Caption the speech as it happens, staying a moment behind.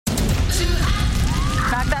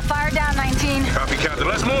Captain.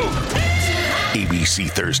 Let's move. ABC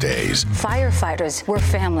Thursdays. Firefighters, we're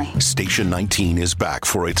family. Station 19 is back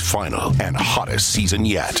for its final and hottest season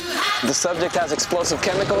yet. The subject has explosive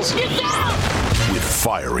chemicals. Get down! With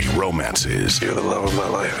fiery romances. You're the love of my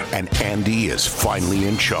life. And Andy is finally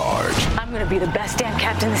in charge. I'm going to be the best damn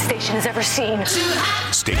captain the station has ever seen.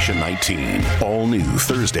 Station 19. All new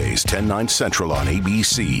Thursdays, 10/9 Central on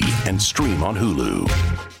ABC and stream on Hulu.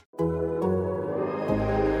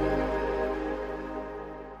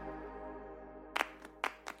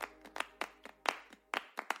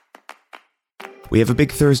 We have a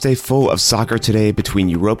big Thursday full of soccer today between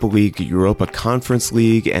Europa League, Europa Conference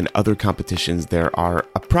League, and other competitions. There are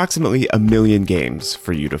approximately 1 million games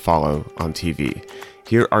for you to follow on TV.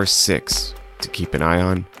 Here are 6 to keep an eye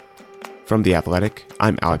on. From The Athletic,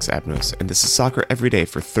 I'm Alex Abnos, and this is Soccer Every Day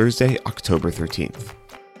for Thursday, October 13th.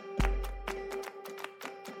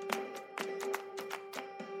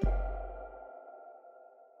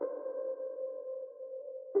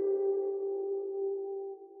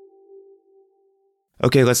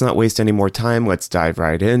 Okay, let's not waste any more time. Let's dive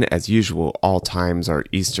right in. As usual, all times are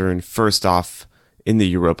Eastern. First off, in the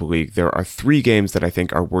Europa League, there are 3 games that I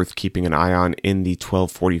think are worth keeping an eye on in the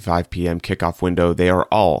 12:45 p.m. kickoff window. They are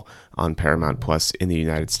all on Paramount Plus in the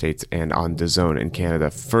United States and on DAZN in Canada.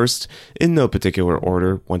 First, in no particular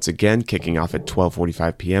order, once again, kicking off at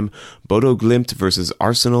 12:45 p.m., Bodo Glimt versus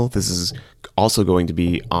Arsenal. This is also going to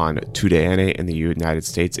be on TUDN in the United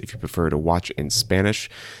States if you prefer to watch in Spanish.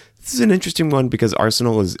 This is an interesting one because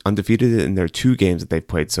Arsenal is undefeated in their 2 games that they've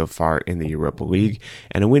played so far in the Europa League,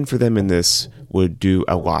 and a win for them in this would do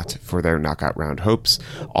a lot for their knockout round hopes.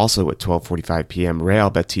 Also at 12:45 p.m.,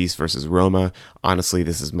 Real Betis versus Roma. Honestly,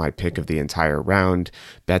 this is my pick of the entire round.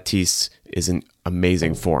 Betis is in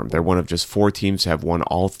amazing form. They're one of just 4 teams to have won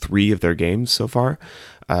all 3 of their games so far.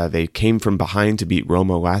 They came from behind to beat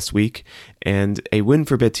Roma last week, and a win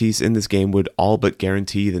for Betis in this game would all but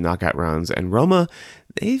guarantee the knockout rounds. And Roma,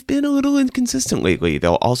 they've been a little inconsistent lately.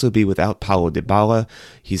 They'll also be without Paulo Dybala.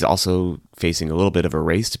 He's also facing a little bit of a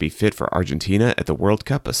race to be fit for Argentina at the World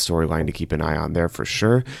Cup, a storyline to keep an eye on there for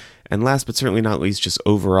sure. And last but certainly not least, just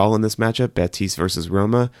overall in this matchup, Betis versus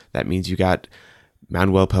Roma, that means you got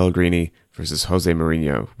Manuel Pellegrini versus Jose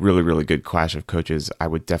Mourinho. Really, really good clash of coaches. I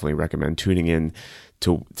would definitely recommend tuning in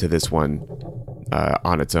to this one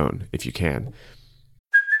on its own if you can.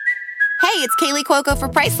 Hey, it's Kaylee Cuoco for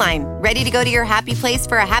Priceline. Ready to go to your happy place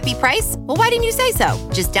for a happy price? Well, why didn't you say so?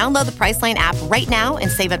 Just download the Priceline app right now and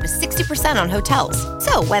save up to 60% on hotels.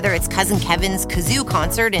 So whether it's Cousin Kevin's Kazoo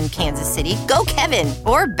Concert in Kansas City, go Kevin,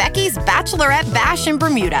 or Becky's Bachelorette Bash in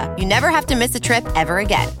Bermuda, you never have to miss a trip ever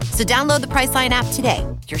again. So download the Priceline app today.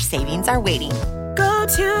 Your savings are waiting. Go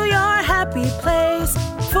to your happy place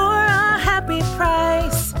for a happy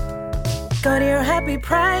price. Go to your happy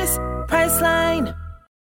price, Priceline.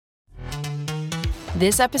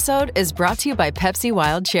 This episode is brought to you by Pepsi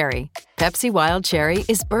Wild Cherry. Pepsi Wild Cherry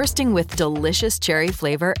is bursting with delicious cherry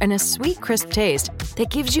flavor and a sweet, crisp taste that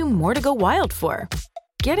gives you more to go wild for.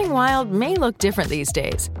 Getting wild may look different these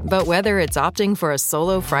days, but whether it's opting for a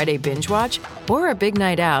solo Friday binge watch or a big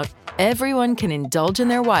night out, everyone can indulge in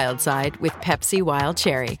their wild side with Pepsi Wild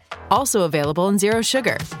Cherry. Also available in Zero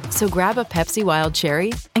Sugar. So grab a Pepsi Wild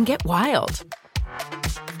Cherry and get wild.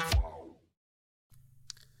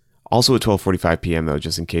 Also at 12:45 p.m., though,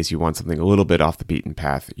 just in case you want something a little bit off the beaten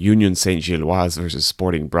path, Union Saint-Gilloise versus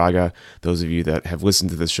Sporting Braga. Those of you that have listened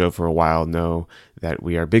to this show for a while know that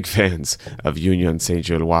we are big fans of Union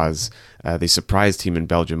Saint-Gilloise. They surprised team in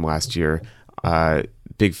Belgium last year.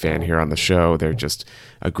 Big fan here on the show. They're just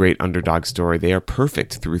a great underdog story. They are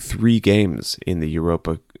perfect through 3 games in the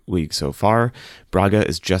Europa League so far. Braga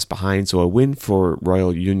is just behind, so a win for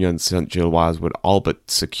Royal Union Saint-Gilloise would all but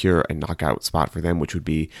secure a knockout spot for them, which would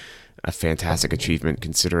be a fantastic achievement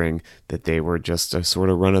considering that they were just a sort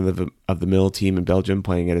of run-of-the-mill team in Belgium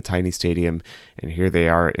playing at a tiny stadium, and here they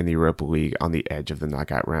are in the Europa League on the edge of the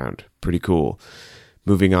knockout round. Pretty cool.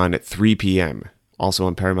 Moving on at 3 p.m., also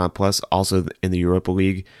on Paramount Plus, also in the Europa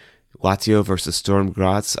League, Lazio versus Sturm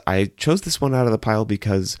Graz. I chose this one out of the pile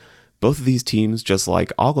because both of these teams, just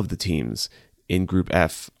like all of the teams in Group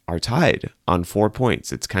F, are tied on 4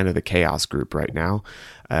 points. It's kind of the chaos group right now.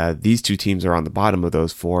 These 2 teams are on the bottom of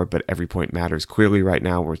those 4, but every point matters clearly right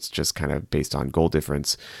now, where it's just kind of based on goal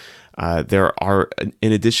difference. There are,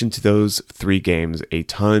 in addition to those 3 games, a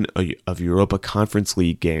ton of Europa Conference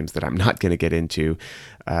League games that I'm not going to get into.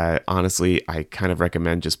 Honestly, I kind of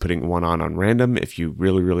recommend just putting one on random if you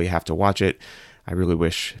really, really have to watch it. I really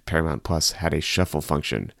wish Paramount Plus had a shuffle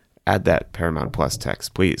function. Add that Paramount Plus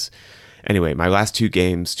text, please. Anyway, my last two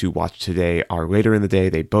games to watch today are later in the day.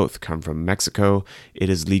 They both come from Mexico. It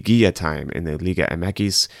is Liguilla time in the Liga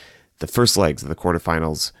MX. The first legs of the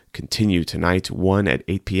quarterfinals continue tonight. One at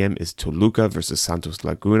 8 p.m. is Toluca versus Santos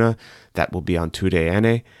Laguna. That will be on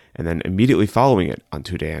TUDN. And then immediately following it on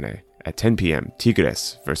TUDN at 10 p.m.,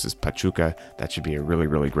 Tigres versus Pachuca. That should be a really,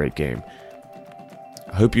 really great game.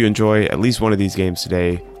 I hope you enjoy at least one of these games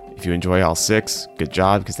today. If you enjoy all 6, good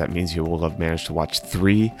job, because that means you will have managed to watch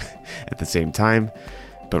 3 at the same time.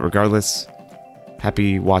 But regardless,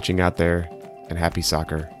 happy watching out there and happy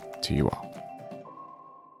soccer to you all.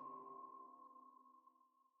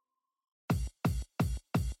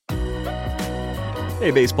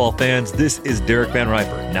 Hey baseball fans, this is Derek Van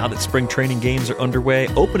Riper. Now that spring training games are underway,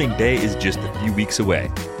 opening day is just a few weeks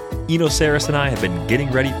away. Eno Saris and I have been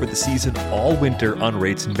getting ready for the season all winter on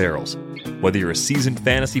Rates and Barrels. Whether you're a seasoned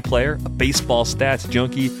fantasy player, a baseball stats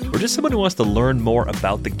junkie, or just someone who wants to learn more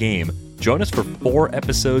about the game, join us for 4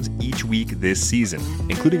 episodes each week this season,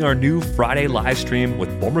 including our new Friday live stream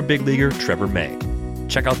with former big leaguer Trevor May.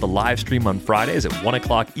 Check out the live stream on Fridays at 1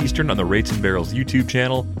 o'clock Eastern on the Rates and Barrels YouTube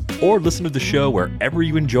channel, or listen to the show wherever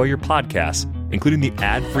you enjoy your podcasts, including the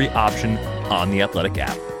ad-free option on the Athletic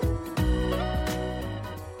app.